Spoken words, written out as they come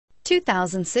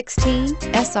2016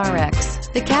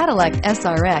 SRX. The Cadillac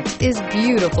SRX is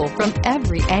beautiful from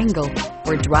every angle.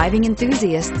 For driving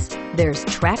enthusiasts, there's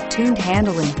track-tuned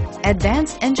handling,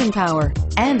 advanced engine power,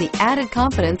 and the added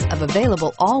confidence of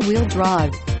available all-wheel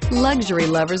drive. Luxury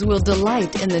lovers will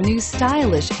delight in the new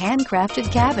stylish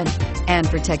handcrafted cabin. And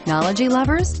for technology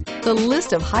lovers, the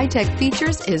list of high-tech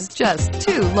features is just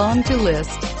too long to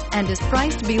list and is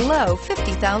priced below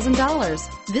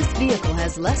 $50,000. This vehicle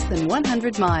has less than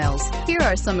 100 miles. Here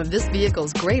are some of this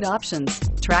vehicle's great options: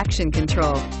 traction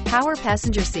control, power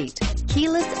passenger seat,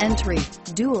 keyless entry,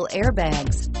 dual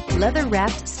airbags,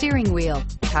 leather-wrapped steering wheel,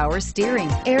 power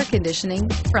steering, air conditioning,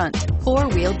 front,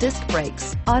 four-wheel disc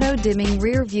brakes, auto-dimming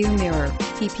rear view mirror,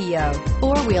 PPO,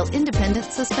 four-wheel independent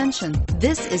suspension.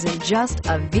 This isn't just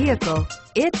a vehicle,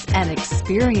 it's an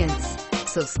experience.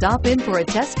 So stop in for a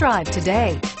test drive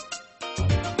today.